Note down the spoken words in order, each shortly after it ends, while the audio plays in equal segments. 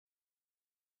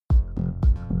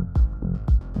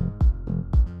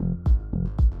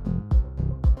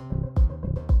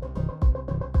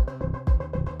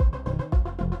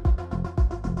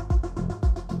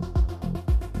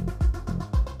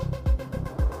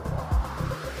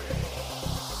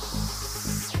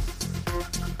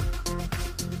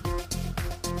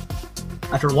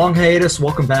After a long hiatus,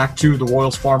 welcome back to the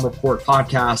Royals Farm Report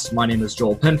podcast. My name is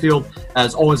Joel Penfield.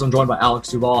 As always, I'm joined by Alex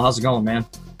Duval. How's it going, man?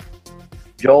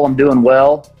 Joel, I'm doing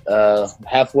well.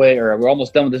 We're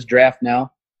almost done with this draft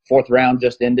now. Fourth round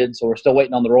just ended, so we're still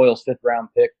waiting on the Royals' fifth round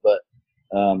pick, but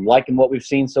liking what we've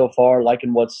seen so far,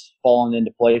 liking what's fallen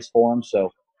into place for them.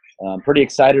 So I'm pretty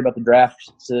excited about the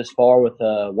draft this far with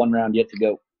one round yet to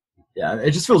go. Yeah,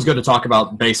 it just feels good to talk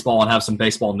about baseball and have some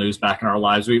baseball news back in our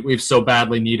lives. We've so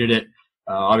badly needed it.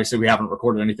 Obviously, we haven't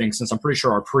recorded anything since I'm pretty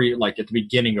sure at the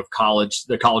beginning of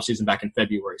the college season back in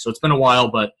February. So it's been a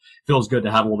while, but it feels good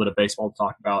to have a little bit of baseball to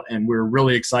talk about. And we're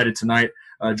really excited tonight,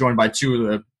 joined by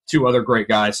two other great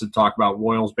guys to talk about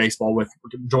Royals baseball with,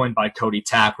 joined by Cody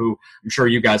Tapp, who I'm sure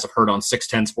you guys have heard on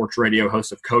 610 Sports Radio,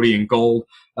 host of Cody and Gold.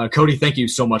 Cody, thank you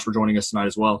so much for joining us tonight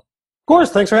as well. Of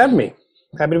course. Thanks for having me.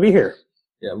 Happy to be here.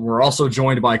 Yeah, we're also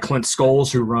joined by Clint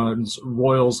Scoles, who runs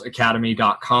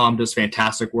RoyalsAcademy.com, does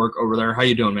fantastic work over there. How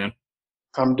you doing, man?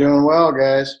 I'm doing well,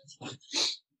 guys.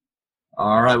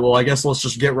 All right, well, I guess let's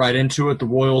just get right into it. The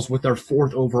Royals, with their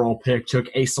fourth overall pick, took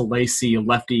Asa Lacy, a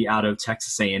lefty out of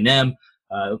Texas A&M.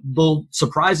 They'll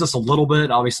surprise us a little bit.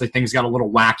 Obviously, things got a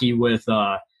little wacky with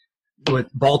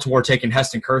Baltimore taking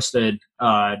Heston Kjerstad,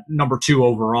 number 2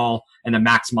 overall, and then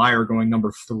Max Meyer going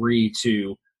number 3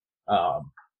 to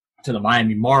the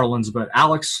Miami Marlins. But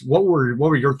Alex, what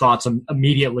were your thoughts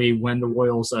immediately when the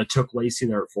Royals took Lacy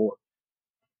there at 4?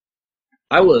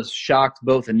 I was shocked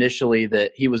both initially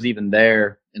that he was even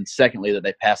there, and secondly that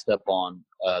they passed up on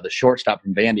the shortstop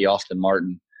from Vandy, Austin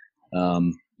Martin.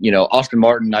 Austin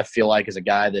Martin, I feel like, is a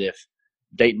guy that if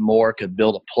Dayton Moore could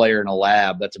build a player in a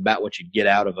lab, that's about what you'd get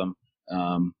out of him.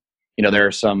 There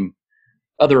are some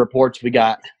other reports we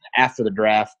got after the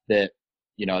draft that,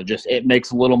 it makes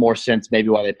a little more sense maybe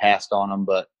why they passed on him,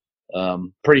 but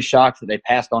pretty shocked that they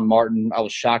passed on Martin. I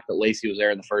was shocked that Lacy was there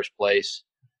in the first place,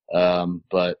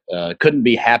 but couldn't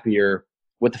be happier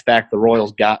with the fact the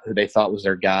Royals got who they thought was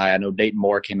their guy. I know Dayton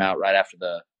Moore came out right after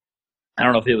I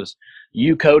don't know if it was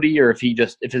you, Cody, or if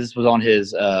this was on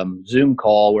his Zoom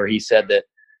call where he said that,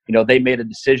 they made a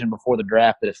decision before the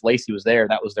draft that if Lacy was there,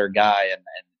 that was their guy, and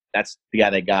that's the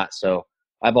guy they got. So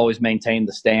I've always maintained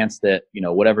the stance that,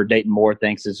 whatever Dayton Moore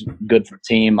thinks is good for the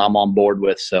team, I'm on board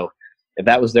with. So if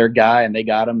that was their guy and they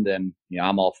got him, then,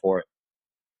 I'm all for it.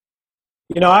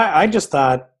 I just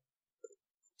thought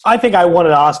 – I think I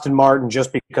wanted Austin Martin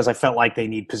just because I felt like they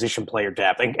need position player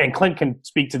depth. And Clint can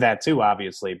speak to that too,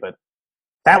 obviously. But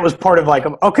that was part of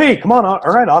okay, come on. All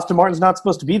right, Austin Martin's not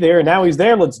supposed to be there, and now he's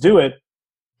there. Let's do it.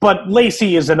 But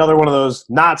Lacy is another one of those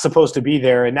not supposed to be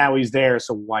there, and now he's there,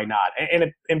 so why not?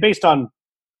 And based on –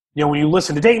 when you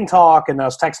listen to Dayton talk, and I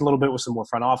was texting a little bit with some more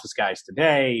front office guys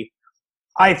today,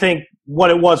 I think what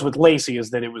it was with Lacy is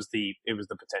that it was the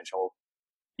potential.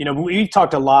 We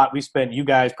talked a lot. You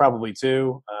guys probably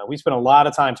too. We spent a lot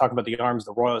of time talking about the arms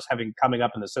the Royals coming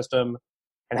up in the system,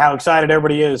 and how excited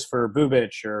everybody is for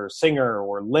Bubic or Singer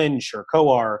or Lynch or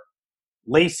Kowar.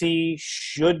 Lacy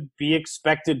should be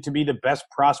expected to be the best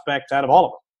prospect out of all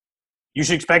of them. You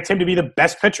should expect him to be the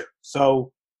best pitcher.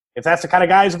 So if that's the kind of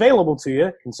guy who's available to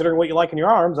you, considering what you like in your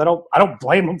arms, I don't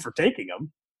blame him for taking him.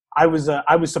 I was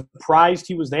surprised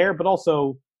he was there, but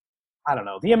also, I don't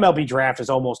know. The MLB draft is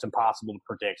almost impossible to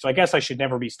predict, so I guess I should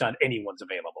never be stunned anyone's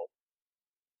available.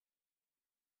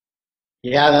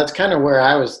 Yeah, that's kind of where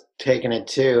I was taking it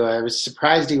too. I was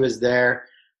surprised he was there.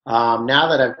 Now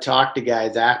that I've talked to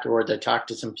guys afterwards, I talked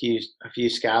to a few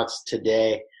scouts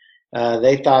today.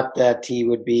 They thought that he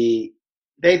would be.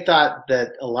 They thought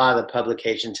that a lot of the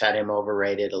publications had him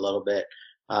overrated a little bit,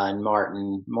 and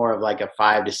Martin more of like a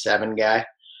 5 to 7 guy,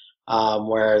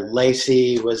 where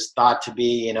Lacy was thought to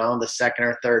be, the second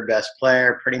or third best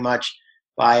player, pretty much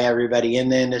by everybody in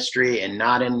the industry and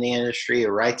not in the industry who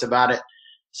writes about it.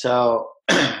 So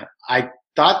I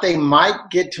thought they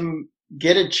might get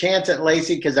a chance at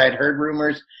Lacy because I'd heard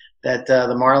rumors that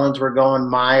the Marlins were going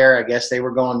Meyer. I guess they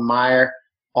were going Meyer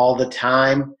all the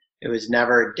time. It was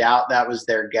never a doubt that was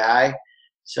their guy.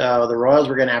 So the Royals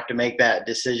were going to have to make that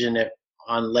decision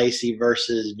on Lacy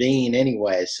versus Bean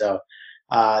anyway. So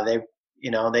they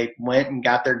went and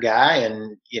got their guy,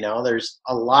 and, there's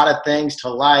a lot of things to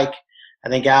like. I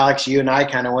think, Alex, you and I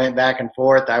kind of went back and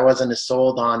forth. I wasn't as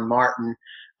sold on Martin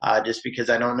just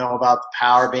because I don't know about the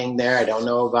power being there. I don't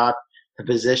know about the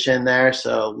position there.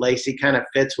 So Lacy kind of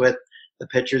fits with the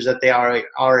pitchers that they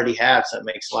already have, so it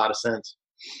makes a lot of sense.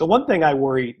 The one thing I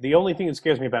worry, the only thing that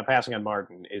scares me about passing on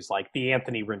Martin is the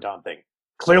Anthony Rendon thing.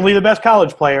 Clearly the best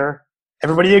college player.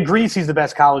 Everybody agrees he's the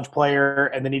best college player,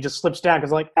 and then he just slips down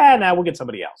because now we'll get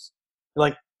somebody else.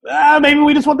 You're maybe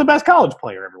we just want the best college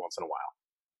player every once in a while.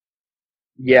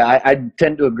 Yeah, I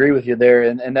tend to agree with you there,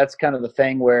 and that's kind of the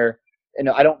thing where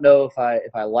I don't know if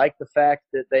I like the fact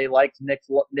that they liked Nick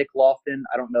Lofton.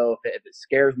 I don't know if it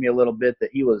scares me a little bit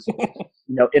that he was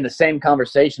in the same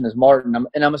conversation as Martin.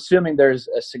 I'm assuming there's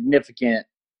a significant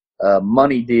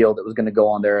money deal that was going to go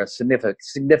on there, a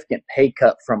significant pay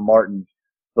cut from Martin.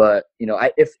 But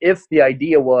if the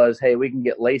idea was, hey, we can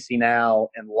get Lacey now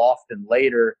and Lofton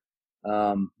later,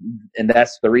 and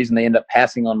that's the reason they end up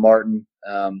passing on Martin.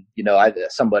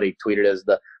 Somebody tweeted as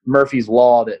the Murphy's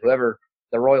Law that whoever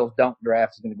the Royals don't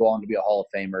draft is going to go on to be a Hall of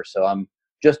Famer. So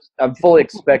I'm fully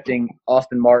expecting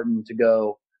Austin Martin to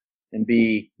go and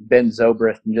be Ben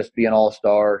Zobrist and just be an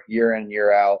all-star year in,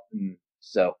 year out. And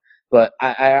so, but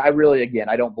I really, again,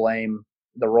 I don't blame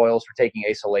the Royals for taking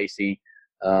Asa Lacy.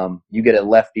 You get a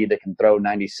lefty that can throw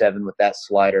 97 with that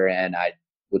slider, and I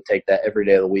would take that every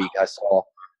day of the week. I saw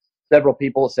several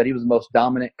people said he was the most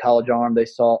dominant college arm they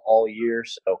saw all year.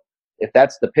 So if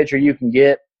that's the pitcher you can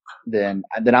get, then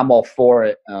I'm all for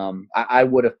it. I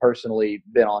would have personally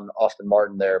been on Austin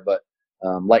Martin there, but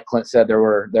like Clint said, there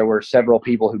were several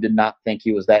people who did not think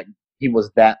he was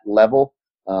that level.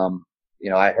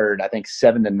 I heard I think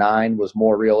 7 to 9 was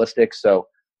more realistic. So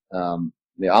I'm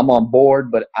on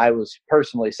board, but I was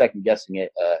personally second guessing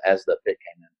it as the pick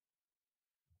came in.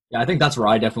 Yeah, I think that's where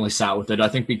I definitely sat with it. I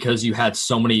think because you had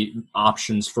so many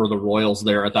options for the Royals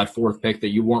there at that fourth pick that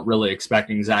you weren't really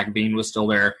expecting. Zach Bean was still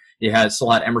there. You still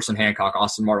had Emerson Hancock,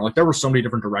 Austin Martin. Like, there were so many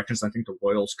different directions I think the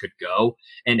Royals could go.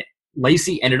 And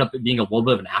Lacey ended up being a little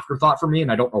bit of an afterthought for me,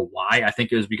 and I don't know why. I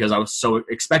think it was because I was so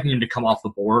expecting him to come off the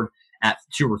board at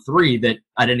 2 or 3 that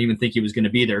I didn't even think he was going to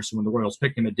be there. So when the Royals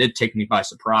picked him, it did take me by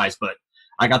surprise. But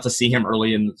I got to see him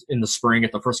early in the spring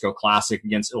at the Frisco Classic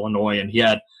against Illinois, and he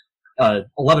had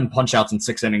 11 punch-outs in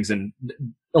 6 innings, and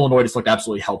Illinois just looked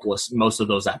absolutely helpless most of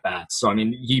those at-bats. So, I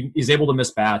mean, he's able to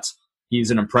miss bats. He's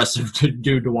an impressive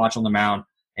dude to watch on the mound,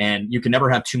 and you can never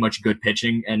have too much good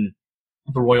pitching, and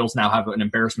the Royals now have an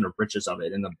embarrassment of riches of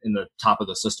it in the top of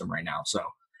the system right now. So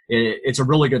it's a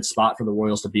really good spot for the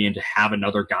Royals to be in, to have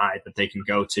another guy that they can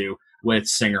go to with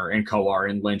Singer and Kolar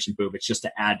and Lynch and Bubic, just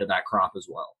to add to that crop as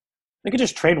well. They could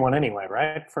just trade one anyway,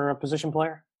 right, for a position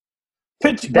player?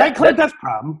 That's the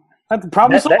problem. That's the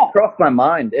problem solved. That crossed my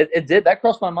mind. It did. That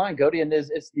crossed my mind, Cody. And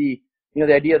it's the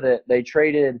idea that they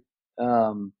traded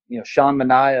Sean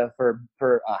Manaea for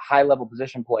a high level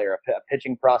position player, a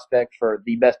pitching prospect for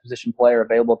the best position player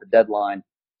available at the deadline.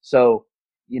 So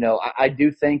I do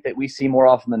think that we see more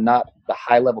often than not the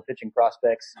high level pitching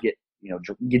prospects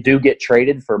get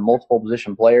traded for multiple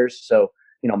position players. So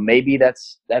maybe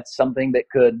that's something that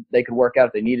they could work out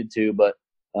if they needed to. But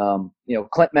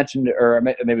Clint mentioned, or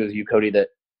maybe it was you, Cody, that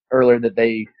earlier that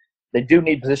they do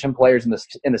need position players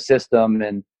in the system,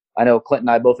 and I know Clint and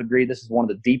I both agree this is one of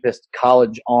the deepest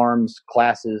college arms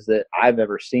classes that I've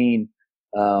ever seen.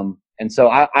 And so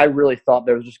I really thought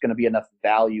there was just going to be enough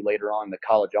value later on in the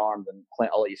college arms. And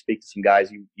Clint, I'll let you speak to some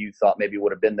guys you thought maybe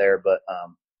would have been there, but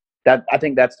I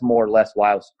think that's more or less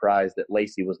why I was surprised that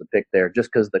Lacey was the pick there, just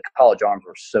because the college arms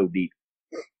were so deep.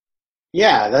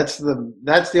 Yeah, that's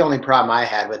the only problem I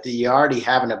had with it. You already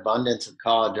have an abundance of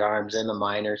college arms in the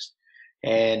minors.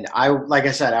 And like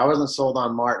I said, I wasn't sold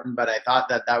on Martin, but I thought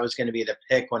that was going to be the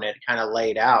pick when it kind of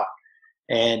laid out.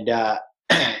 And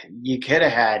you could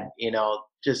have had,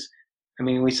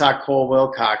 we saw Cole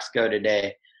Wilcox go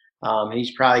today.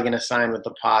 He's probably going to sign with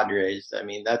the Padres. I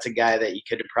mean, that's a guy that you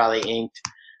could have probably inked,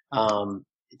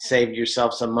 saved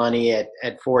yourself some money at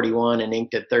 41 and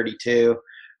inked at 32.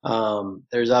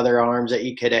 There's other arms that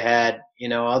you could have had,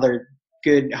 other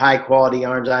good high quality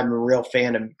arms. I'm a real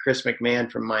fan of Chris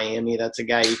McMahon from Miami. That's a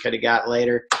guy you could have got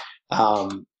later.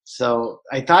 So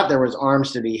I thought there was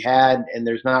arms to be had, and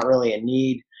there's not really a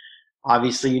need.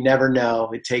 Obviously, you never know.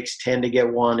 It takes 10 to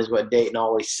get 1 is what Dayton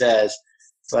always says.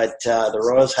 But the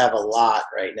Royals have a lot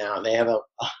right now. They have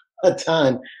a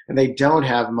ton, and they don't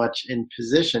have much in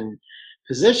position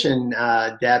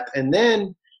depth. And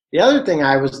then the other thing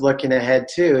I was looking ahead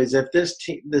to is if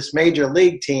this major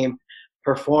league team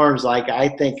performs like I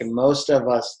think most of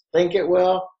us think it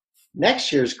will,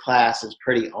 next year's class is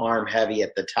pretty arm heavy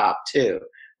at the top too,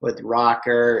 with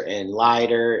Rocker and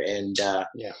Leiter and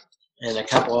a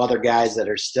couple other guys that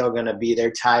are still going to be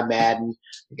there. Ty Madden,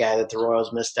 the guy that the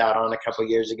Royals missed out on a couple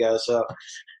years ago. So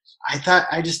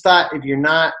I just thought if you're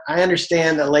not, I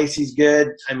understand that Lacey's good.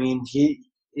 I mean,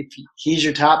 if he's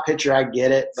your top pitcher, I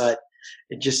get it, but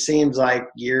it just seems like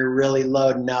you're really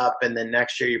loading up, and then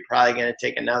next year you're probably going to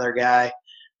take another guy.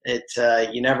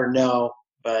 You never know,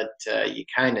 but you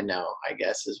kind of know, I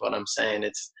guess, is what I'm saying.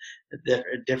 It's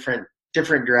a different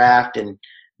draft, and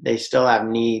they still have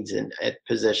needs at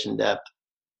position depth.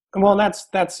 Well, that's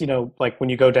like when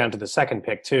you go down to the second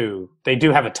pick too, they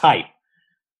do have a type.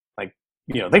 Like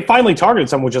they finally targeted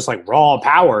someone with just like raw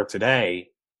power today.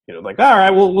 Like all right,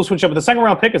 we'll switch up. But the second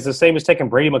round pick is the same as taking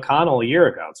Brady McConnell a year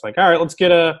ago. It's like all right, let's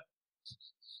get a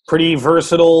pretty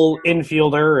versatile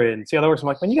infielder and see how that works. I'm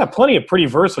like, man, you got plenty of pretty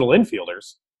versatile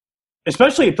infielders,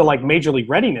 especially at the like major league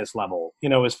readiness level.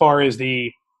 As far as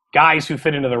the guys who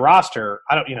fit into the roster,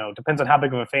 I don't. Depends on how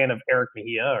big of a fan of Eric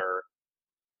Mejia or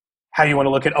how you want to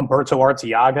look at Humberto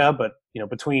Arteaga, but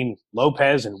between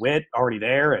Lopez and Witt already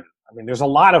there, and I mean, there's a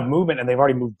lot of movement, and they've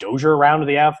already moved Dozier around to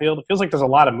the outfield. It feels like there's a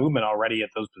lot of movement already at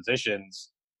those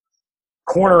positions.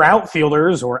 Corner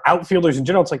outfielders or outfielders in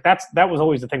general, it's like that was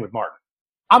always the thing with Martin.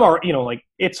 I'm already, like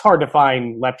it's hard to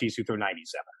find lefties who throw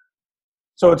 97,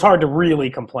 so it's hard to really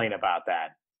complain about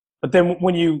that. But then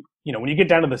when you get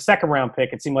down to the second round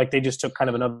pick, it seemed like they just took kind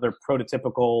of another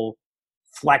prototypical,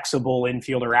 flexible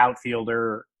infielder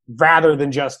outfielder, rather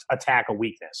than just attack a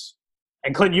weakness.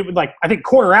 And Clint, you would I think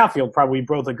corner outfield probably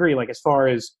both agree, as far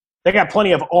as they got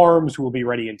plenty of arms who will be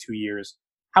ready in 2 years.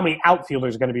 How many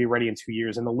outfielders are going to be ready in 2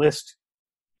 years? And the list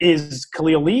is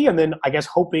Khalil Lee, and then I guess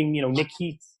hoping, Nick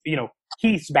Heath,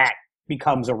 Heath's back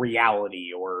becomes a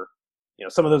reality, or,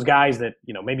 some of those guys that,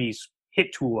 maybe his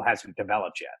hit tool hasn't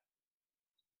developed yet.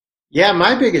 Yeah,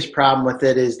 my biggest problem with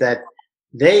it is that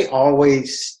they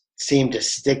always seem to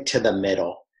stick to the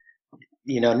middle.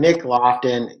 Nick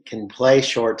Lofton can play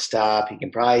shortstop. He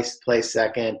can probably play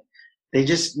second. They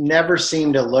just never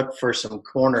seem to look for some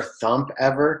corner thump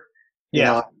ever.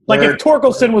 Yeah. If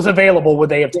Torkelson was available, would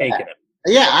they have taken him?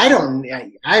 Yeah,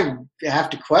 I have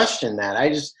to question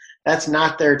that. That's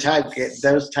not their type,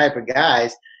 those type of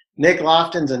guys. Nick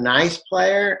Lofton's a nice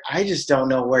player. I just don't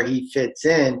know where he fits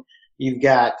in. You've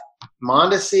got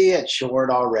Mondesi at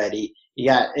short already.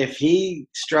 If he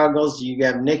struggles, you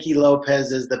got Nicky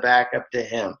Lopez as the backup to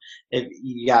him. If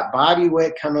you got Bobby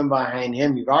Witt coming behind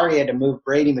him, you've already had to move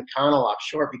Brady McConnell off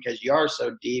short because you are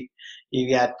so deep. You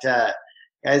got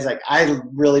guys like I'm a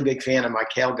really big fan of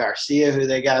Maikel Garcia, who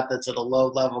they got that's at a low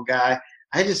level guy.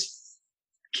 I just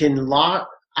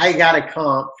I got a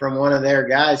comp from one of their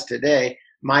guys today,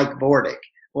 Mike Bordick.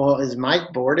 Well, is Mike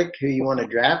Bordick who you want to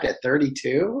draft at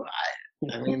 32?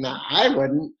 I mean, I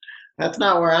wouldn't. That's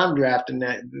not where I'm drafting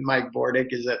that. Mike Bordick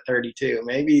is at 32,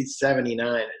 maybe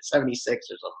 79, 76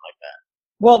 or something like that.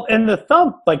 Well, and the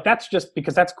thump, that's just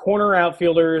because that's corner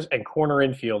outfielders and corner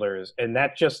infielders, and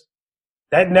that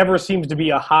never seems to be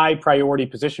a high priority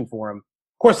position for him.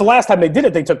 Of course, the last time they did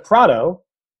it, they took Prado,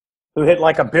 who hit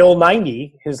a Bill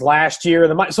 90 his last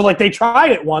year. So they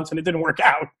tried it once and it didn't work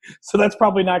out. So that's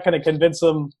probably not going to convince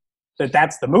them that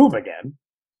that's the move again.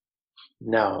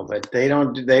 No, but they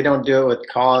don't do it with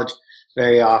college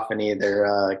very often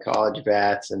either. College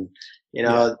bats, and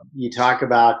you talk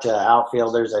about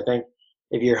outfielders. I think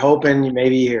if you're hoping,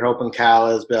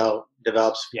 Kyle Isbell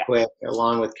develops quick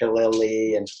along with Khalil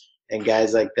Lee and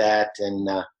guys like that, and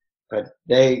but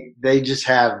they just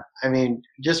have,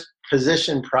 just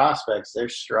position prospects. They're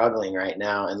struggling right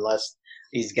now unless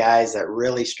these guys that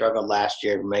really struggled last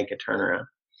year make a turnaround.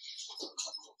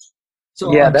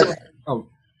 So go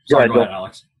ahead,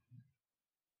 Alex.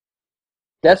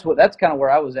 That's kind of where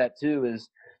I was at too. Is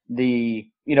we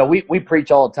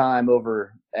preach all the time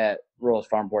over at Royals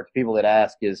Farm Board to people that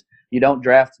ask is you don't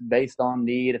draft based on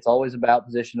need. It's always about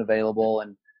position available,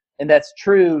 and that's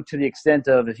true to the extent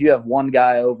of if you have one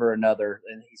guy over another,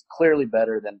 and he's clearly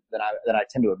better than I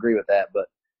tend to agree with that. But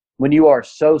when you are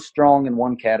so strong in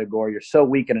one category, you're so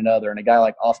weak in another, and a guy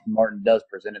like Austin Martin does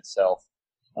present itself.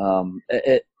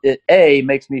 It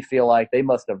makes me feel like they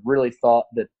must have really thought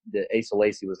that Asa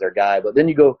Lacy was their guy. But then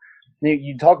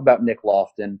you talk about Nick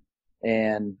Lofton,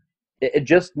 and it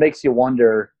just makes you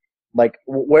wonder,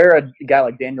 where a guy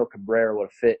like Daniel Cabrera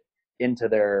would fit into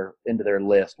their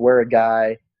list. Where a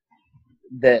guy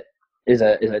that is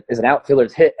an outfielder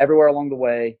that's hit everywhere along the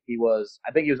way.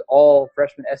 I think he was all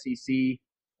freshman SEC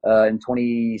in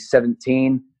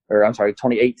 2017, or I'm sorry,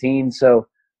 2018. So.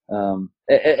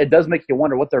 It does make you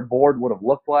wonder what their board would have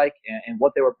looked like and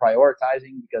what they were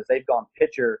prioritizing, because they've gone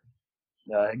pitcher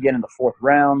again in the fourth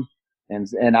round, and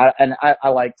I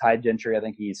like Ty Gentry. I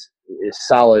think he's a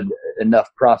solid enough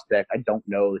prospect. I don't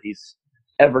know that he's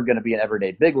ever going to be an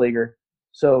everyday big leaguer.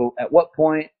 So at what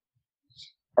point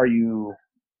are you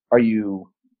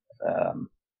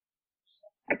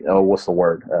what's the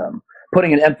word?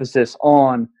 Putting an emphasis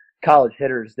on college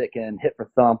hitters that can hit for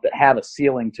thump, that have a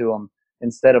ceiling to them,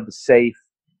 instead of the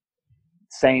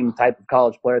same type of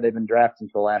college player they've been drafting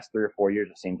for the last 3 or 4 years,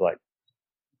 it seems like.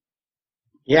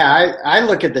 Yeah, I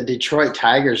look at the Detroit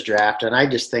Tigers draft, and I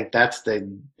just think that's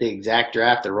the exact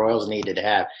draft the Royals needed to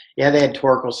have. Yeah, they had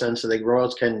Torkelson, so the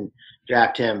Royals couldn't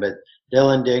draft him, but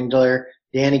Dylan Dingler,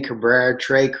 Danny Cabrera,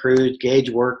 Trey Cruz, Gage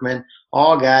Workman,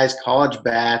 all guys, college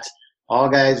bats, all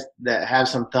guys that have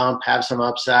some thump, have some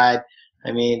upside.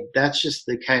 I mean, that's just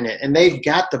the kind of – and they've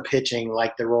got the pitching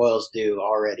like the Royals do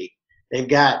already. They've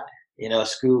got,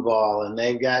 Skubal, and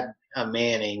they've got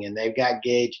Manning, and they've got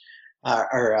Gage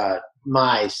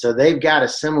Mize. So they've got a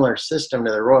similar system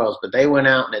to the Royals, but they went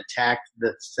out and attacked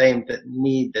the same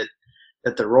need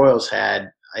that the Royals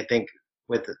had, I think,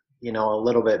 with, a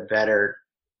little bit better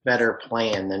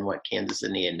plan than what Kansas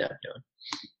City ended up doing.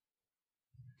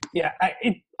 Yeah,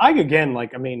 I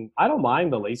don't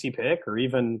mind the Lacy pick, or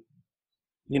even,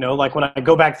 like when I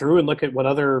go back through and look at what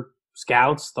other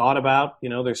scouts thought about,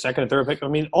 their second and third pick. I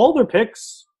mean, all their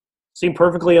picks seem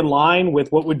perfectly in line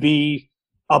with what would be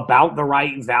about the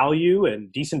right value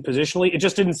and decent positionally. It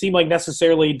just didn't seem like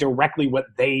necessarily directly what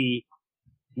they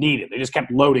needed. They just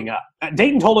kept loading up.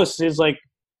 Dayton told us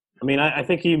I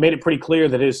think he made it pretty clear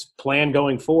that his plan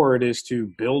going forward is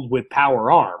to build with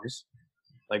power arms.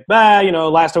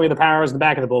 Last time we had the power was in the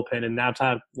back of the bullpen, and now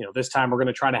this time we're going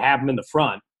to try to have them in the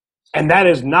front. And that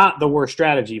is not the worst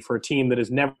strategy for a team that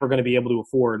is never going to be able to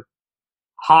afford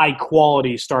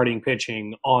high-quality starting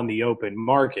pitching on the open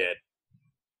market.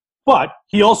 But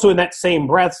he also, in that same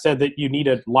breath, said that you need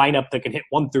a lineup that can hit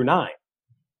 1 through 9.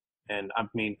 And,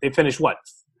 they finished what?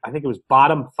 I think it was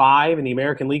bottom 5 in the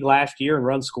American League last year in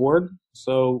runs scored.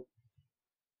 So,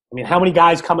 how many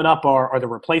guys coming up are the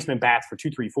replacement bats for 2,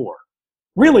 3, 4?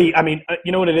 Really,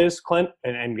 you know what it is, Clint?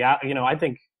 And I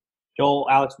think, Joel,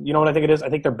 Alex, you know what I think it is? I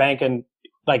think they're banking,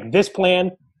 this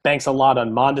plan banks a lot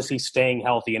on Mondesi staying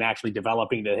healthy and actually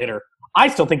developing the hitter. I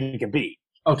still think he can be.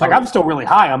 Oh, totally. I'm still really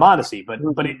high on Mondesi, but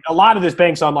a lot of this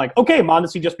banks on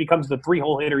Mondesi just becomes the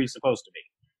 3-hole hitter he's supposed to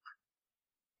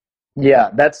be. Yeah,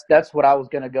 that's what I was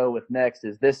going to go with next.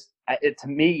 Is this? It to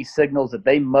me signals that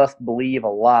they must believe a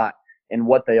lot in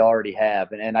what they already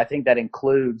have, and I think that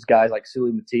includes guys like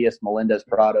Sully Matias, Melendez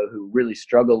Prado, who really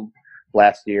struggled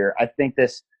last year. I think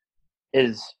this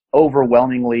is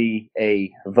overwhelmingly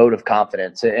a vote of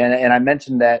confidence, and I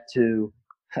mentioned that to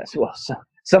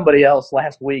somebody else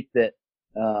last week that.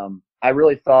 I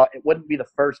really thought it wouldn't be the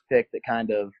first pick that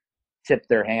kind of tipped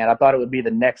their hand. I thought it would be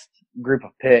the next group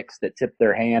of picks that tipped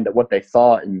their hand at what they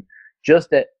thought, and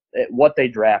just at what they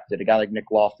drafted. A guy like Nick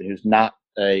Lofton, who's not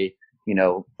a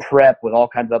prep with all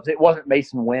kinds of ups. It wasn't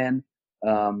Mason Wynn.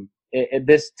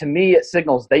 This to me, it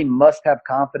signals they must have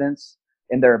confidence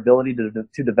in their ability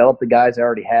to develop the guys they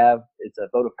already have. It's a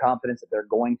vote of confidence that they're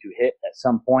going to hit at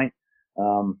some point.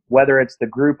 Whether it's the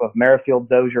group of Merrifield,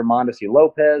 Dozier, Mondesi,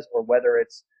 Lopez, or whether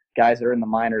it's guys that are in the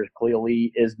minors, Khalil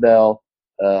Lee, Isbell,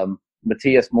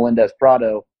 Matias, Melendez,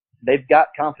 Prado, they've got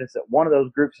confidence that one of those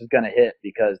groups is going to hit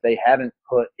because they haven't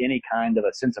put any kind of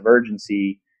a sense of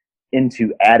urgency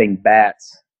into adding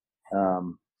bats,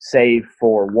 save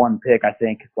for one pick, I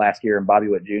think, last year in Bobby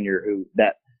Witt Jr., who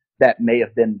that may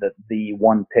have been the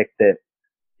one pick that,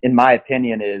 in my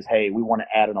opinion, is, hey, we want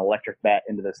to add an electric bat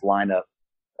into this lineup.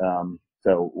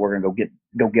 So we're going to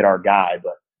go get our guy.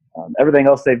 But everything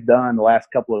else they've done the last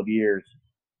couple of years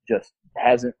just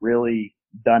hasn't really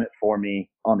done it for me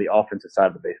on the offensive side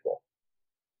of the baseball.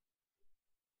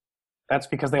 That's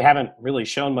because they haven't really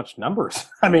shown much numbers.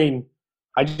 I'm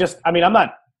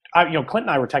not Clint and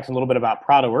I were texting a little bit about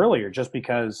Prado earlier just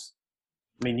because,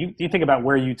 you think about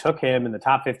where you took him in the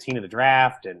top 15 of the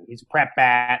draft, and he's a prep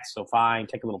bat, so fine,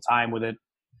 take a little time with it.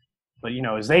 But,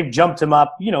 as they've jumped him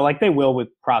up, like they will with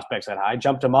prospects that high,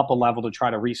 jumped him up a level to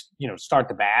try to start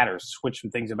the bat or switch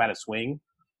some things about his swing,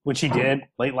 which he did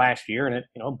late last year, and it,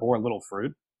 bore a little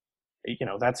fruit.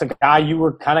 That's a guy you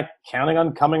were kind of counting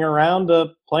on coming around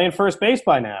to playing first base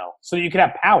by now so that you could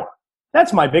have power.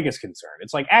 That's my biggest concern.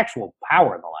 It's actual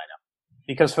power in the lineup.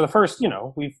 Because for the first,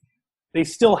 they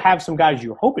still have some guys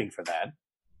you're hoping for that.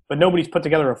 But nobody's put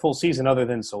together a full season other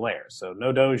than Soler. So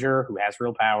no Dozier, who has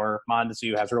real power. Mondesi,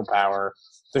 who has real power.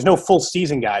 There's no full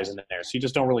season guys in there, so you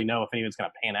just don't really know if anyone's going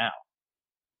to pan out.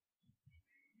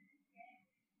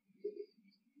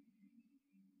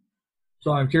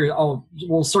 So I'm curious.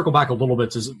 We'll circle back a little bit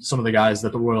to some of the guys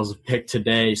that the Royals have picked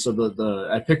today. So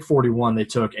at pick 41, they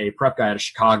took a prep guy out of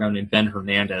Chicago named Ben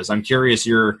Hernandez. I'm curious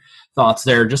your thoughts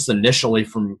there. Just initially,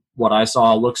 from what I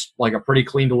saw, looks like a pretty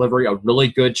clean delivery, a really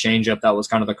good changeup. That was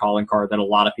kind of the calling card that a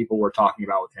lot of people were talking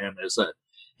about with him. Is that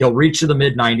he'll reach to the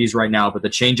mid 90s right now, but the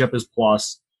changeup is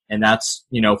plus, and that's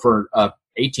for a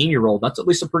 18-year-old, that's at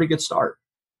least a pretty good start.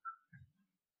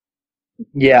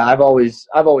 Yeah, I've always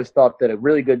thought that a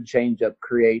really good changeup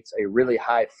creates a really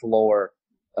high floor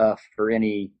for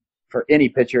any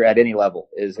pitcher at any level.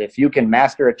 Is if you can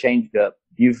master a changeup,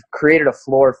 you've created a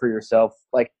floor for yourself.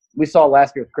 Like we saw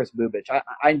last year with Chris Bubich.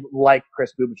 I like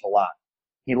Chris Bubich a lot.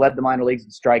 He led the minor leagues in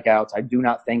strikeouts. I do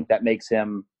not think that makes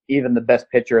him even the best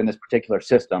pitcher in this particular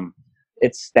system.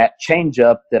 It's that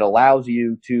changeup that allows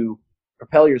you to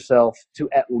propel yourself to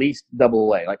at least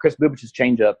double-A. Like Chris Bubich's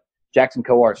changeup, Jackson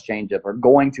Kowar's changeup are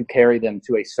going to carry them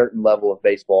to a certain level of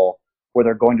baseball where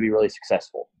they're going to be really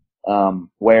successful.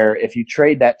 Where if you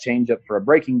trade that changeup for a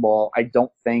breaking ball, I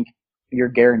don't think you're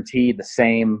guaranteed the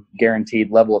same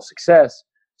guaranteed level of success.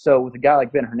 So with a guy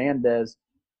like Ben Hernandez,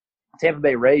 Tampa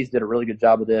Bay Rays did a really good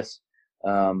job of this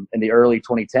in the early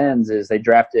 2010s. Is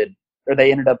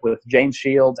they ended up with James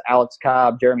Shields, Alex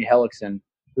Cobb, Jeremy Hellickson,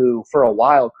 who for a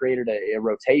while created a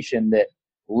rotation that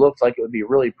looked like it would be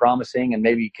really promising and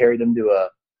maybe carry them to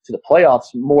the playoffs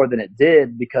more than it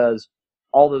did, because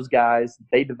all those guys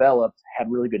they developed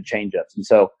had really good changeups. And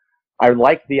so I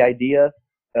like the idea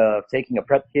of taking a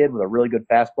prep kid with a really good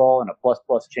fastball and a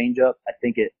plus changeup. I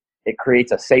think it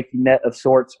creates a safety net of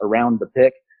sorts around the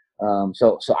pick.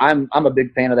 So I'm a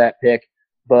big fan of that pick.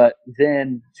 But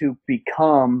then to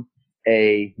become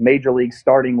a major league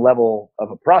starting level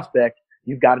of a prospect,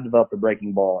 you've got to develop the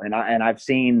breaking ball. And I've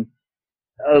seen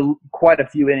quite a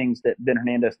few innings that Ben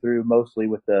Hernandez threw, mostly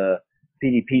with the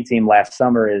PDP team last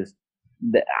summer, is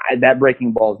that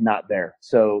breaking ball is not there.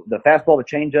 So the fastball, the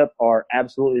changeup are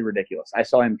absolutely ridiculous. I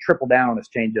saw him triple down on his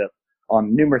changeup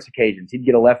on numerous occasions. He'd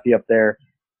get a lefty up there.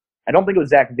 I don't think it was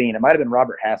Zach Bean. It might have been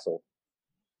Robert Hassel.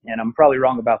 And I'm probably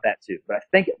wrong about that too. But I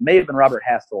think it may have been Robert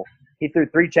Hassel. He threw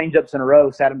 3 changeups in a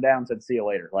row, sat him down, said, "See you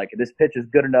later." Like, this pitch is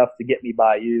good enough to get me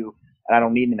by you, and I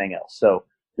don't need anything else. So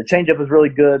the changeup was really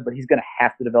good, but he's going to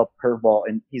have to develop a curveball,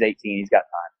 and he's 18. He's got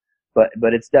time.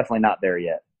 But it's definitely not there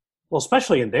yet. Well,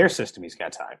 especially in their system, he's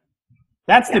got time.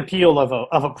 That's the appeal of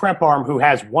a prep arm who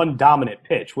has one dominant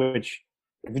pitch, which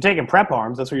if you're taking prep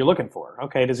arms, that's what you're looking for.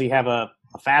 Okay, does he have a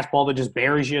fastball that just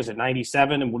buries you at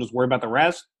 97 and we'll just worry about the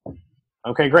rest?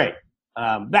 Okay, great.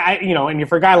 And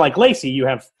for a guy like Lacy, you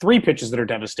have 3 pitches that are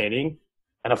devastating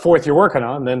and a 4th you're working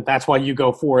on, then that's why you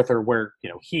go 4th or where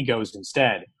he goes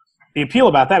instead. The appeal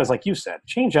about that is, like you said,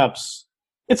 change-ups,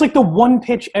 it's like the one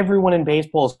pitch everyone in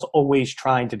baseball is always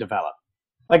trying to develop.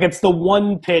 Like, it's the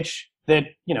one pitch that,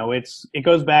 it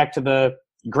goes back to the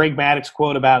Greg Maddux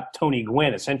quote about Tony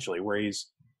Gwynn, essentially, where he's,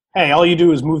 hey, all you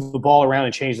do is move the ball around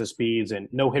and change the speeds, and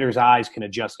no hitter's eyes can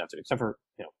adjust enough to it, except for,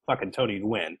 fucking Tony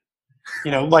Gwynn.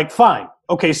 Fine.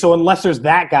 Okay, so unless there's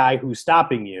that guy who's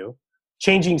stopping you,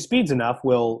 changing speeds enough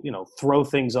will, throw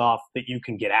things off that you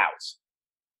can get out.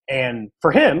 And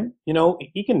for him,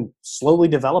 he can slowly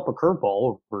develop a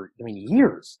curveball over,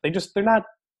 years.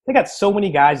 They got so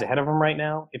many guys ahead of him right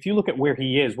now. If you look at where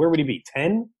he is, where would he be?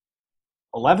 10?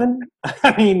 11?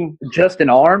 Just in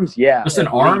arms? Yeah. Just in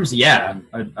arms? Yeah.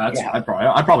 I'd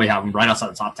probably have him right outside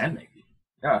the top 10, maybe.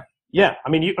 Yeah. Yeah.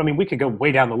 We could go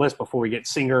way down the list before we get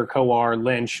Singer, Kowar,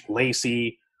 Lynch,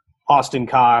 Lacy, Austin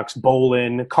Cox,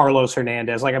 Bolin, Carlos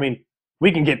Hernandez.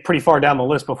 We can get pretty far down the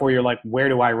list before you're like, where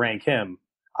do I rank him?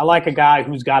 I like a guy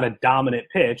who's got a dominant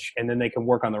pitch, and then they can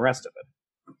work on the rest of it.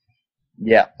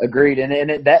 Yeah, agreed.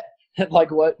 And that,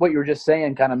 like what you were just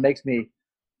saying, kind of makes me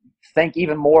think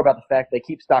even more about the fact they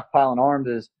keep stockpiling arms.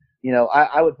 Is,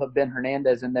 I would put Ben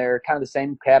Hernandez in there, kind of the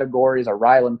same category as a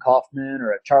Ryland Kaufman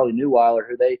or a Charlie Neuweiler,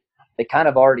 who they kind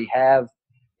of already have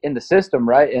in the system,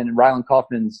 right? And Ryland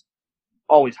Kaufman's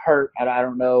always hurt. I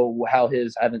don't know I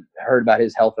haven't heard about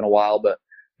his health in a while, but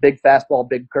big fastball,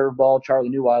 big curveball. Charlie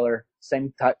Neuweiler,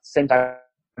 same type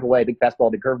of way, big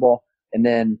fastball, big curveball. And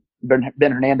then Ben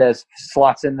Hernandez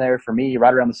slots in there for me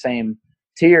right around the same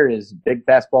tier as big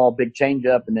fastball, big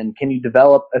changeup. And then can you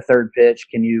develop a third pitch?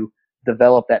 Can you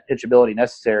develop that pitchability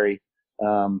necessary?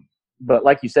 But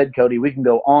like you said, Cody, we can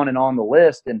go on and on the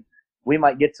list, and we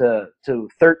might get to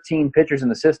 13 pitchers in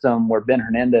the system where Ben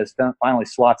Hernandez finally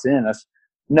slots in. That's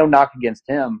no knock against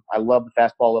him. I love the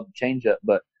fastball, love the changeup,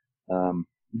 but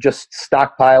just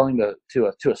stockpiling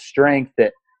to a strength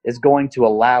that is going to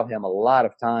allow him a lot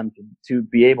of time to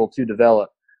be able to develop.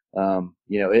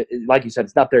 Like you said,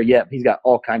 it's not there yet, but he's got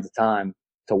all kinds of time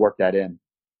to work that in.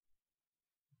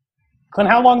 Clint,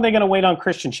 how long are they going to wait on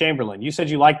Christian Chamberlain? You said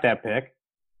you liked that pick.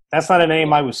 That's not a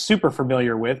name I was super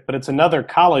familiar with, but it's another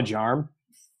college arm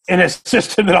in a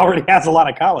system that already has a lot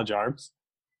of college arms.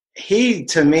 He,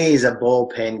 to me, is a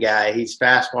bullpen guy. He's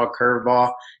fastball,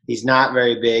 curveball. He's not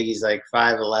very big. He's like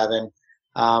 5'11".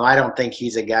 I don't think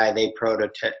he's a guy they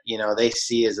they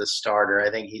see as a starter.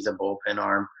 I think he's a bullpen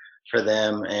arm for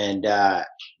them. And,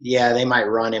 they might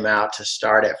run him out to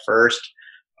start at first,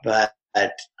 but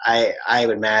I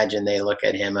would imagine they look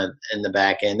at him in the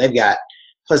back end. They've got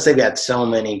Plus, they've got so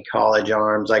many college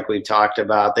arms, like we've talked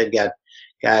about. They've got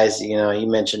guys, you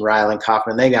mentioned Rylan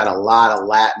Kaufman. They got a lot of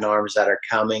Latin arms that are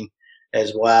coming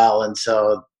as well. And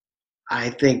so I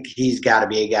think he's got to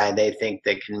be a guy they think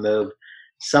that can move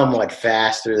somewhat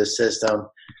fast through the system.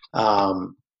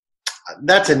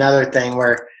 That's another thing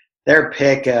where their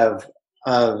pick of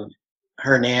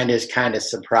Hernandez kind of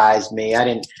surprised me.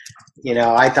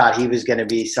 I thought he was going to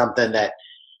be something that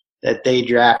they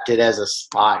drafted as a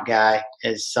slot guy,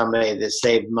 as somebody that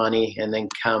saved money and then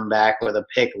come back with a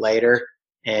pick later.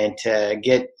 And to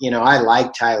get, I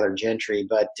like Tyler Gentry,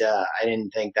 but I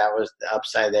didn't think that was the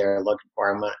upside they were looking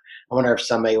for. I wonder if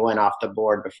somebody went off the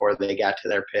board before they got to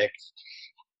their pick.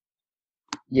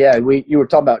 Yeah, you were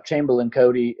talking about Chamberlain,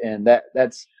 Cody, and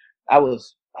that's I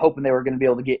was hoping they were going to be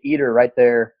able to get Eater right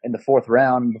there in the 4th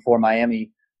round before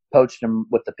Miami poached him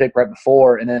with the pick right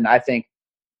before. And then I think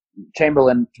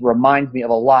Chamberlain reminds me of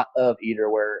a lot of Eater,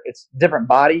 where it's different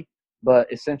body, but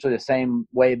essentially the same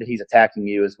way that he's attacking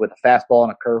you is with a fastball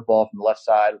and a curveball from the left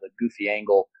side with a goofy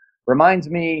angle. Reminds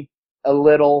me a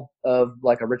little of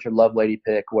like a Richard Lovelady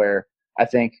pick, where I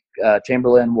think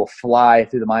Chamberlain will fly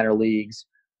through the minor leagues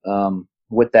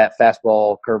with that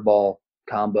fastball curveball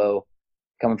combo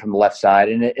coming from the left side.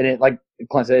 And it like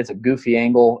Clint said, it's a goofy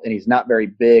angle, and he's not very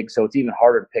big, so it's even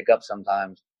harder to pick up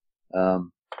sometimes.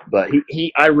 But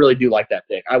I really do like that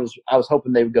pick. I was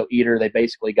hoping they would go Eater. They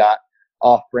basically got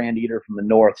off-brand Eater from the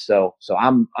north, so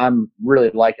I'm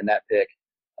really liking that pick.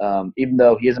 Even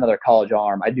though he is another college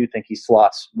arm, I do think he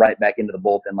slots right back into the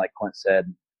bullpen, like Clint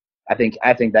said. I think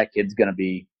that kid's going to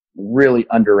be really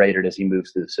underrated as he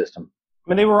moves through the system.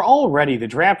 I mean, the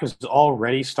draft was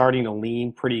already starting to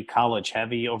lean pretty college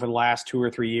heavy over the last 2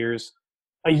 or 3 years.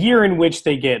 A year in which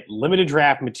they get limited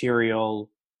draft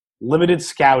material, limited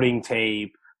scouting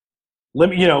tape,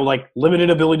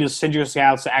 limited ability to send your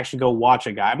scouts to actually go watch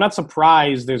a guy. I'm not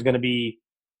surprised there's going to be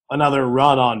another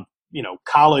run on,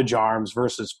 college arms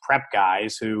versus prep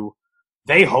guys who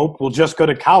they hope will just go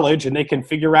to college and they can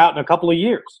figure out in a couple of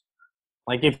years.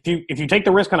 Like if you take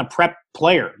the risk on a prep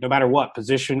player, no matter what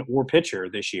position or pitcher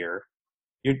this year,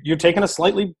 you're taking a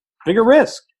slightly bigger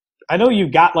risk. I know you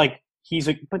got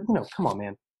but come on,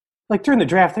 man. Like during the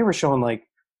draft, they were showing like,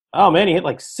 oh man, he hit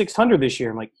like 600 this year.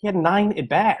 I'm like, he had 9 at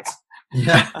bats.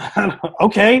 Yeah.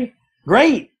 Okay,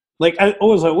 great. Like I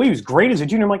was like, well, he was great as a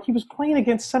junior. I'm like, he was playing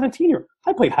against 17-year.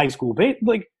 I played high school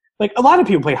like a lot of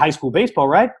people play high school baseball,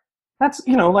 right? That's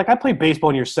I played baseball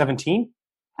when you're 17.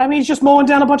 I mean, he's just mowing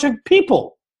down a bunch of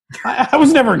people. I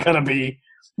was never gonna be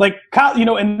like,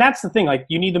 and that's the thing. Like,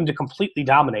 you need them to completely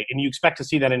dominate, and you expect to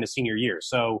see that in a senior year.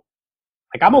 So,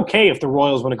 like, I'm okay if the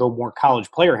Royals want to go more college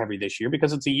player heavy this year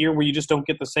because it's a year where you just don't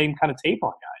get the same kind of tape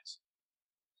on guys.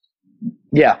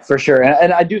 Yeah, for sure.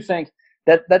 And I do think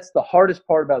that's the hardest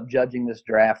part about judging this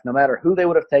draft, no matter who they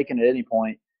would have taken at any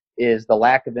point, is the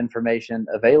lack of information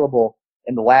available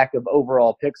and the lack of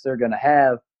overall picks they're going to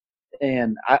have.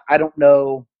 And I don't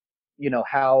know,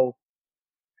 how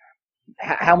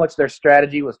much their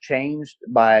strategy was changed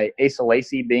by Asa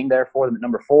Lacy being there for them at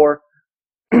number 4.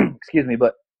 Excuse me,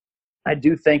 but I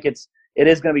do think it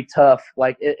is going to be tough.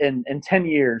 Like in 10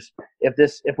 years,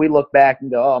 if we look back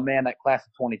and go, oh man, that class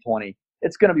of 2020,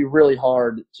 it's going to be really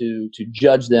hard to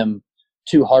judge them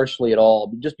too harshly at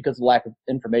all, just because of the lack of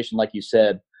information, like you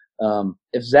said.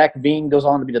 If Zach Veen goes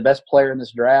on to be the best player in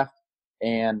this draft,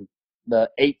 and the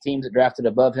 8 teams that drafted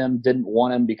above him didn't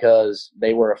want him because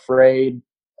they were afraid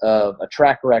of a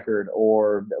track record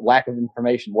or lack of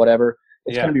information, whatever,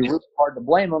 it's going to be really hard to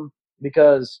blame them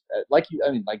because,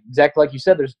 exactly like you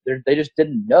said, they just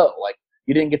didn't know. Like,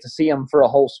 you didn't get to see him for a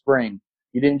whole spring.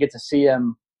 You didn't get to see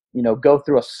him, go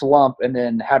through a slump, and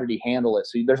then how did he handle it?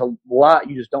 So there's a lot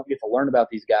you just don't get to learn about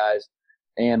these guys.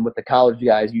 And with the college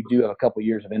guys, you do have a couple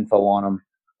years of info on them.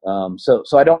 So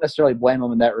I don't necessarily blame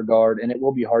them in that regard, and it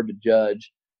will be hard to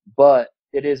judge. But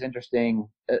it is interesting.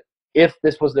 If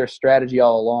this was their strategy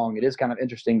all along, it is kind of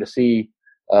interesting to see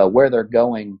where they're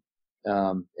going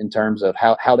in terms of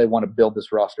how they want to build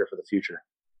this roster for the future.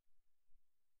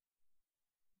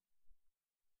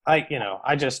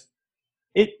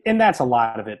 And that's a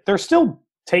lot of it. They're still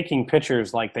taking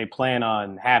pitchers like they plan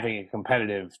on having a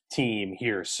competitive team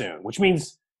here soon, which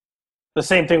means the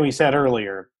same thing we said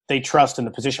earlier. They trust in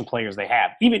the position players they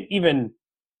have. Even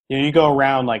you go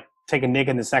around, like, take a Nick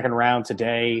in the second round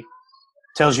today,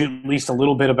 tells you at least a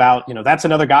little bit about, that's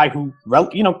another guy who,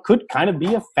 could kind of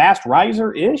be a fast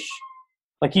riser-ish.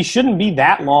 Like, he shouldn't be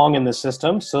that long in the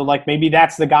system. So, like, maybe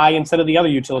that's the guy instead of the other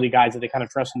utility guys that they kind of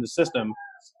trust in the system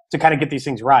to kind of get these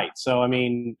things right. So, I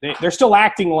mean, they're still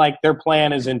acting like their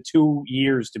plan is in 2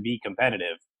 years to be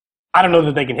competitive. I don't know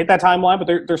that they can hit that timeline, but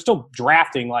they're still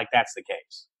drafting like that's the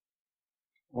case.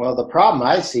 Well, the problem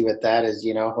I see with that is,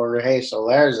 Jorge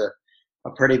Soler's a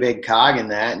pretty big cog in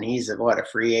that, and he's a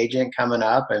free agent coming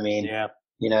up. I mean, Yeah.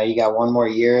 You got one more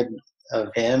year of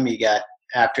him. You got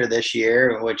after this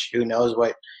year, which who knows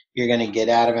what you're going to get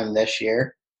out of him this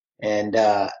year. And,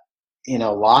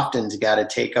 Lofton's got to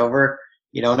take over.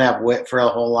 You don't have Witt for a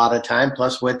whole lot of time.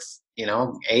 Plus Witt's,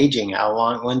 aging.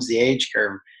 When's the age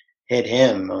curve hit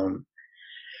him?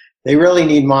 They really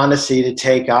need Mondesi to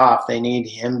take off. They need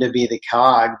him to be the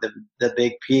cog, the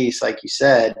big piece, like you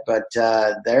said. But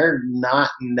they're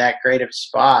not in that great of a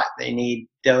spot. They need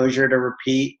Dozier to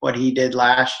repeat what he did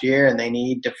last year, and they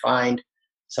need to find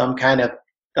some kind of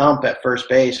thump at first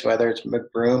base, whether it's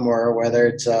McBroom or whether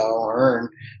it's O'Hearn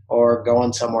or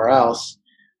going somewhere else.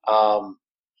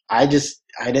 I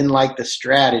didn't like the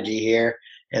strategy here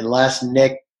unless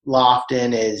Nick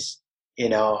Lofton is,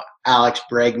 Alex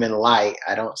Bregman light.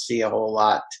 I don't see a whole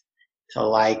lot to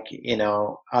like,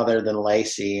 other than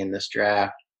Lacey in this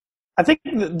draft. I think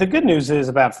the good news is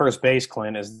about first base,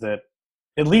 Clint, is that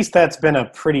at least that's been a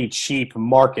pretty cheap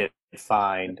market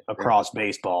find across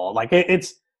baseball. Like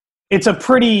it's a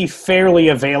pretty fairly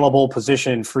available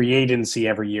position in free agency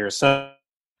every year. So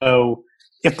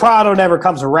if Prado never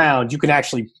comes around, you can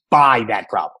actually buy that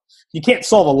problem. You can't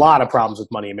solve a lot of problems with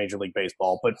money in Major League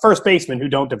Baseball, but first basemen who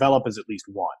don't develop is at least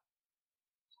one.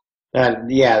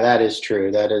 That is true.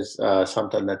 That is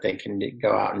something that they can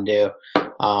go out and do.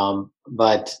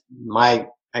 But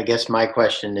I guess my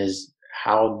question is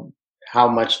how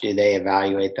much do they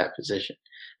evaluate that position?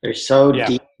 They're so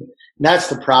deep. And that's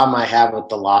the problem I have with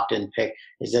the Lofton pick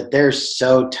is that they're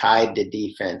so tied to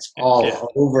defense all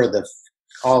over the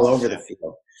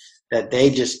field that they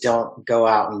just don't go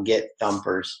out and get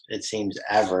thumpers, it seems,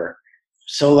 ever.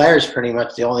 Soler's pretty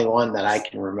much the only one that I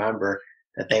can remember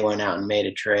that they went out and made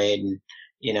a trade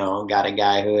and, got a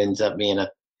guy who ends up being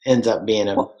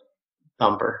a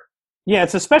thumper. Yeah,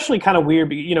 it's especially kind of weird,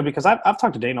 because I've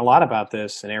talked to Dayton a lot about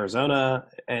this in Arizona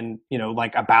and,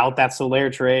 about that Soler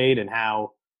trade and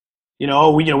how,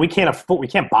 we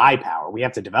can't buy power. We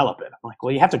have to develop it. I'm like,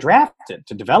 well, you have to draft it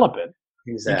to develop it.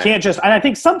 Exactly. You can't and I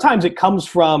think sometimes it comes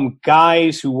from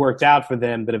guys who worked out for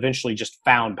them that eventually just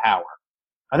found power.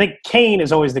 I think Kane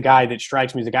is always the guy that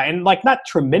strikes me as the guy, and not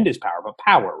tremendous power, but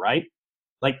power, right?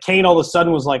 Like Kane all of a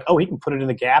sudden was like, oh, he can put it in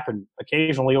the gap and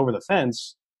occasionally over the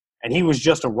fence, and he was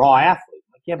just a raw athlete.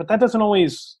 Like, yeah, but that doesn't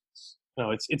always,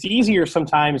 it's easier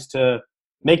sometimes to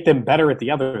make them better at the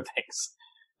other things,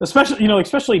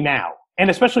 especially now,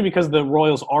 and especially because the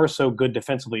Royals are so good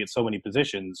defensively at so many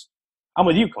positions. I'm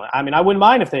with you, Clint. I mean, I wouldn't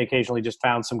mind if they occasionally just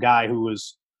found some guy who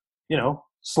was,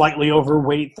 slightly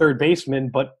overweight third baseman,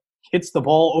 but hits the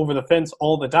ball over the fence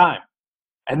all the time,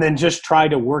 and then just try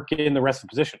to work in the rest of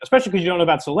the position. Especially because you don't know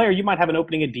about Soler, you might have an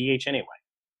opening at DH anyway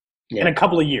in a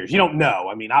couple of years. You don't know.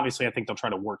 I mean, obviously, I think they'll try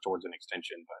to work towards an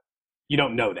extension, but you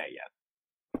don't know that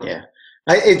yet. Yeah,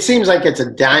 it seems like it's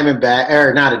a Diamondback,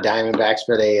 or not a Diamondbacks,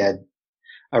 but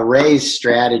a Rays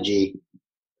strategy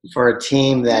for a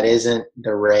team that isn't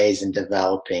the Rays in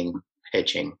developing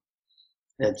pitching.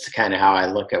 That's kind of how I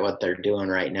look at what they're doing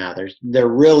right now. They're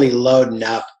really loading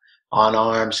up on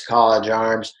arms, college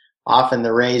arms. Often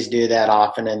the Rays do that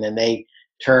often, and then they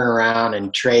turn around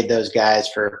and trade those guys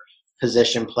for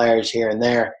position players here and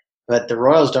there. But the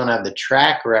Royals don't have the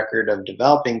track record of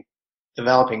developing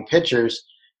pitchers.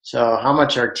 So how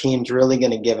much are teams really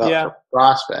going to give up for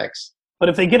prospects? But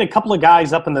if they get a couple of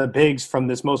guys up in the bigs from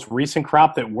this most recent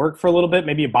crop that work for a little bit,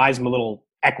 maybe it buys them a little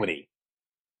equity.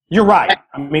 You're right.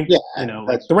 I mean,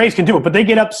 the Rays can do it, but they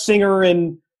get up Singer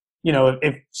and,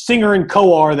 if Singer and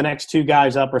Coe are the next two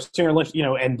guys up, or Singer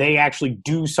and and they actually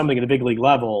do something at the big league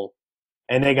level,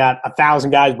 and they got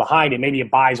 1,000 guys behind it, maybe it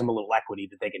buys them a little equity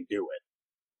that they can do it.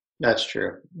 That's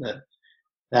true. That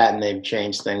and they've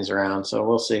changed things around, so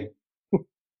we'll see.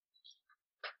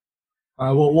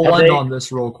 We'll end on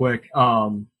this real quick.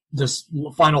 Just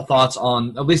final thoughts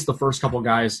on at least the first couple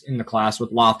guys in the class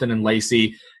with Lofton and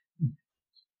Lacey.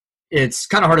 It's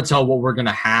kind of hard to tell what we're going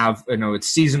to have. It's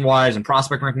season-wise and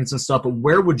prospect rankings and stuff, but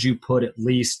where would you put at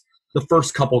least the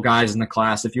first couple guys in the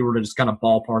class if you were to just kind of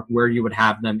ballpark where you would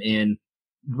have them in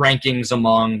rankings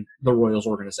among the Royals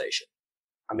organization?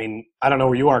 I mean, I don't know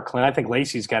where you are, Clint. I think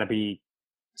Lacey's got to be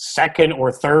second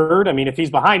or third. I mean, if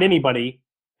he's behind anybody,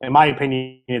 in my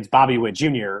opinion, it's Bobby Witt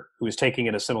Jr., who is taking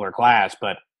it a similar class.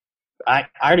 But I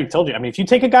already told you. I mean, if you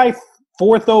take a guy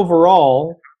fourth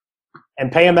overall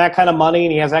and pay him that kind of money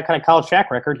and he has that kind of college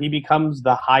track record, he becomes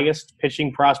the highest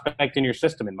pitching prospect in your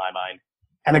system, in my mind,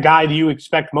 and the guy that you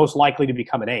expect most likely to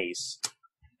become an ace.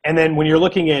 And then when you're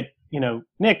looking at,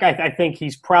 Nick, I think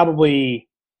he's probably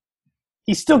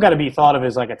he's still got to be thought of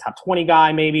as like a top 20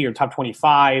 guy maybe or top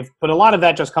 25. But a lot of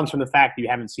that just comes from the fact that you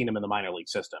haven't seen him in the minor league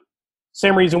system.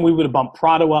 Same reason we would have bumped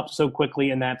Prado up so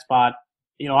quickly in that spot.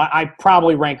 You know, I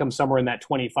probably rank him somewhere in that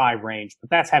 25 range, but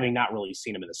that's having not really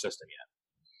seen him in the system yet.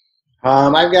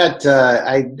 I've got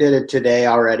I did it today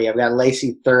already. I've got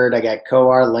Lacey third. I got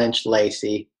Coar, Lynch,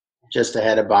 Lacey, just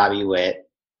ahead of Bobby Witt.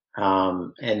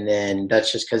 And then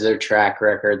that's just because their track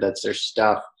record, that's their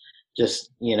stuff.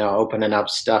 Just, you know, opening up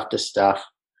stuff to stuff.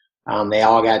 They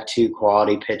all got 2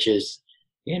 quality pitches.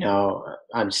 You know,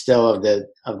 I'm still of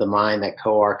the mind that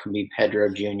Coar can be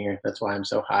Pedro Jr. That's why I'm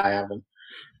so high of him.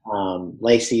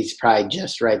 Lacey's probably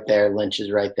just right there. Lynch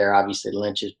is right there. Obviously,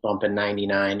 Lynch is bumping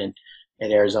 99 and at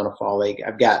Arizona Fall League.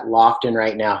 I've got Lofton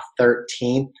right now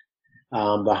 13th,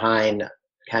 behind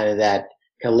kind of that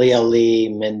Khalil Lee,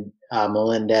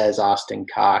 Melendez, Austin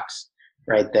Cox,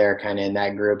 right there, kind of in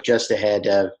that group, just ahead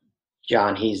of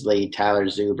John Heasley, Tyler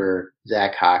Zuber,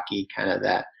 Zach Hockey, kind of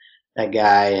that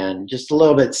guy, and just a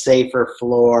little bit safer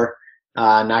floor.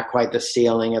 Not quite the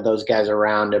ceiling of those guys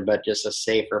around him, but just a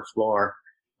safer floor.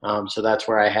 So that's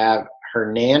where I have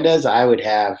Hernandez. I would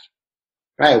have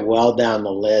probably well down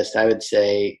the list. I would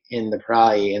say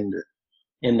probably in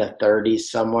the 30s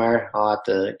somewhere. I'll have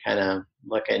to kind of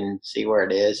look and see where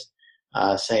it is.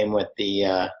 Same with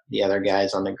the other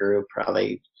guys on the group,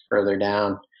 probably further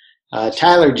down.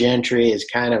 Tyler Gentry is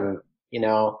kind of, you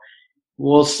know,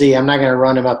 we'll see. I'm not going to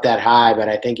run him up that high, but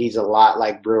I think he's a lot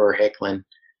like Brewer Hicklin.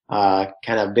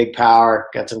 Kind of big power,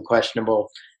 got some questionable,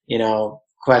 you know,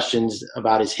 questions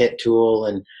about his hit tool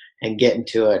and getting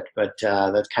to it. But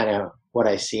that's kind of what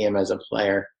I see him as a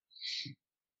player.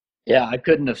 Yeah, I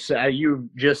couldn't have said – you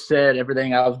just said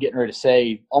everything I was getting ready to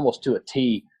say almost to a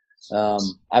T.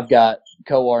 I've got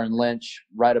Coar and Lynch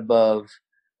right above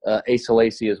Asa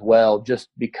Lacy as well, just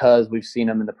because we've seen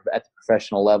him at the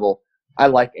professional level. I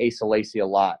like Asa Lacy a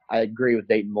lot. I agree with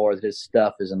Dayton Moore that his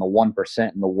stuff is in the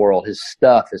 1% in the world. His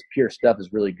pure stuff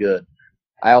is really good.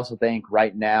 I also think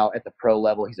right now at the pro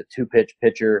level, he's a 2-pitch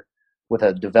pitcher with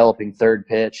a developing third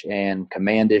pitch and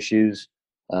command issues.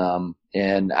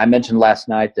 And I mentioned last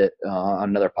night that on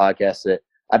another podcast that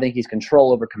I think he's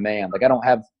control over command. Like, I don't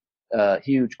have a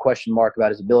huge question mark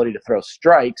about his ability to throw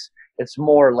strikes. It's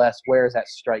more or less, where is that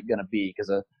strike going to be? Because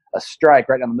a strike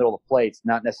right down the middle of the plate is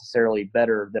not necessarily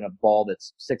better than a ball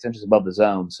that's 6 inches above the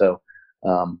zone. So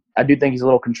I do think he's a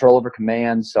little control over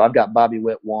command. So I've got Bobby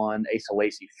Witt 1, Asa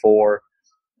Lacy 4,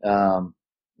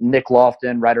 Nick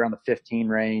Lofton right around the 15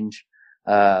 range.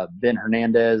 Ben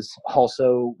Hernandez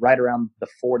also right around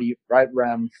 40.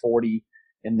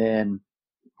 And then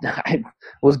I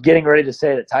was getting ready to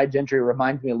say that Ty Gentry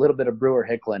reminds me a little bit of Brewer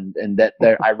Hicklin, and that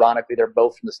ironically they're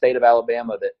both from the state of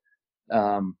Alabama.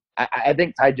 That I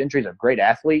think Ty Gentry is a great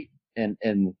athlete and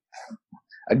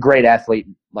a great athlete,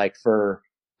 like for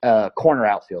corner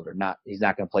outfielder. He's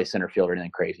not going to play center field or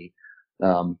anything crazy,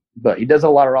 but he does a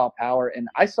lot of raw power. And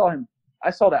I saw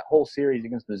that whole series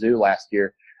against Mizzou last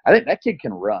year. I think that kid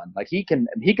can run. Like, he can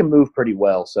move pretty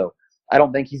well. So I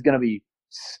don't think he's going to be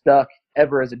stuck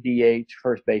ever as a DH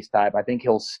first base type. I think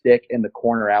he'll stick in the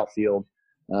corner outfield,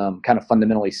 kind of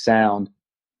fundamentally sound.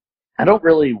 I don't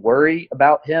really worry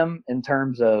about him in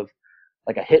terms of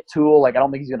like a hit tool. Like, I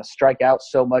don't think he's going to strike out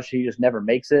so much he just never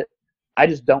makes it. I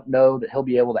just don't know that he'll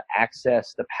be able to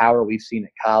access the power we've seen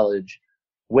at college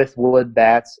with wood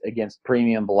bats against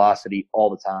premium velocity all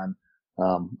the time.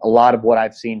 A lot of what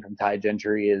I've seen from Ty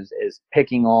Gentry is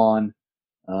picking on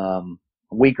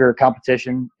weaker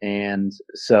competition. And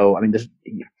so, I mean,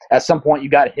 at some point you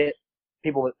got to hit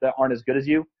people that aren't as good as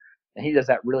you. And he does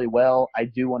that really well. I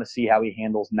do want to see how he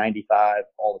handles 95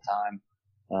 all the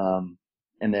time.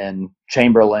 And then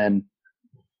Chamberlain,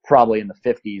 probably in the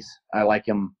 50s. I like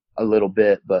him a little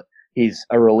bit, but he's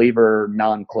a reliever,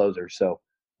 non-closer. So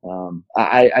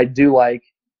I do like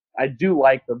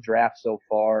the draft so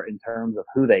far in terms of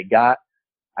who they got.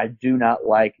 I do not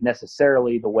like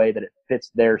necessarily the way that it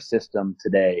fits their system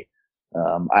today.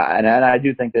 And I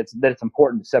do think that it's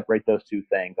important to separate those two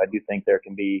things. I do think there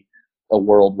can be a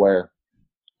world where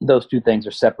those two things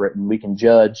are separate and we can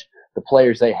judge the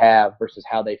players they have versus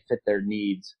how they fit their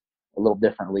needs a little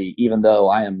differently, even though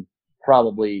I am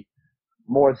probably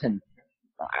more than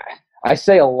 – I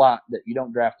say a lot that you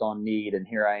don't draft on need, and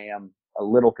here I am a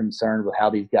little concerned with how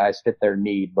these guys fit their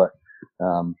need. But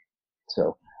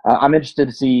so I'm interested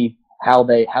to see how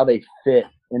they fit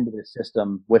into the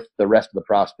system with the rest of the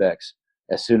prospects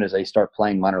as soon as they start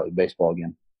playing minor league baseball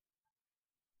again.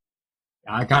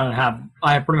 I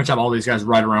pretty much have all these guys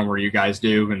right around where you guys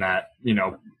do, in that, you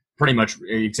know, pretty much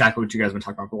exactly what you guys have been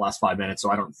talking about for the last 5 minutes, so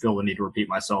I don't feel the need to repeat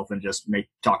myself and just make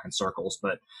talk in circles.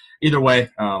 But either way,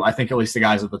 I think at least the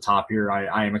guys at the top here,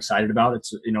 I am excited about.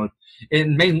 It's,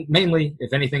 and mainly,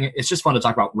 if anything, it's just fun to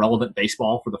talk about relevant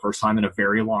baseball for the first time in a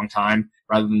very long time,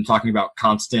 rather than talking about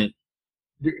constant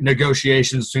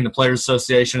negotiations between the Players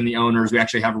Association and the owners. We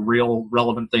actually have real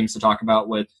relevant things to talk about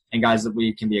with, and guys that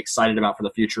we can be excited about for the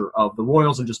future of the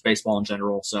Royals and just baseball in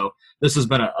general. So this has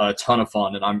been a ton of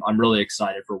fun, and I'm really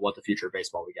excited for what the future of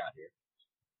baseball we got here.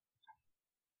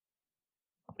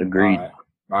 Agreed. All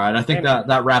right. I think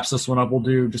that wraps this one up. We'll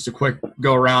do just a quick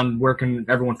go around. Where can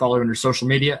everyone follow you on your social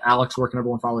media? Alex, where can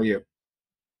everyone follow you?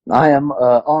 I am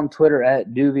on Twitter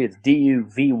at Duvy. It's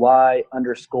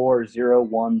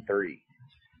DUVY_013.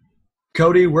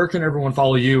 Cody, where can everyone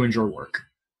follow you and your work?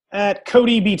 At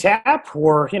Cody B. Tapp,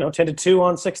 or 10 to 2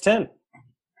 on 610.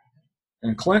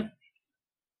 And Clint?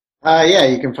 Yeah,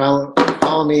 you can follow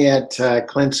me at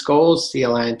Clint Scoles,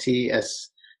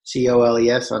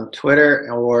 CLINTSCOLES on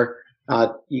Twitter, or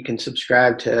you can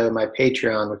subscribe to my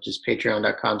Patreon, which is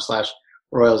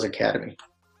patreon.com/Royals Academy.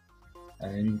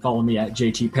 And you can follow me at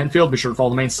JT Penfield. Be sure to follow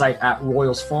the main site at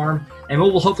Royals Farm. And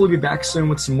we'll hopefully be back soon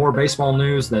with some more baseball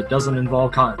news that doesn't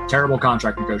involve terrible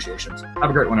contract negotiations.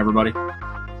 Have a great one, everybody.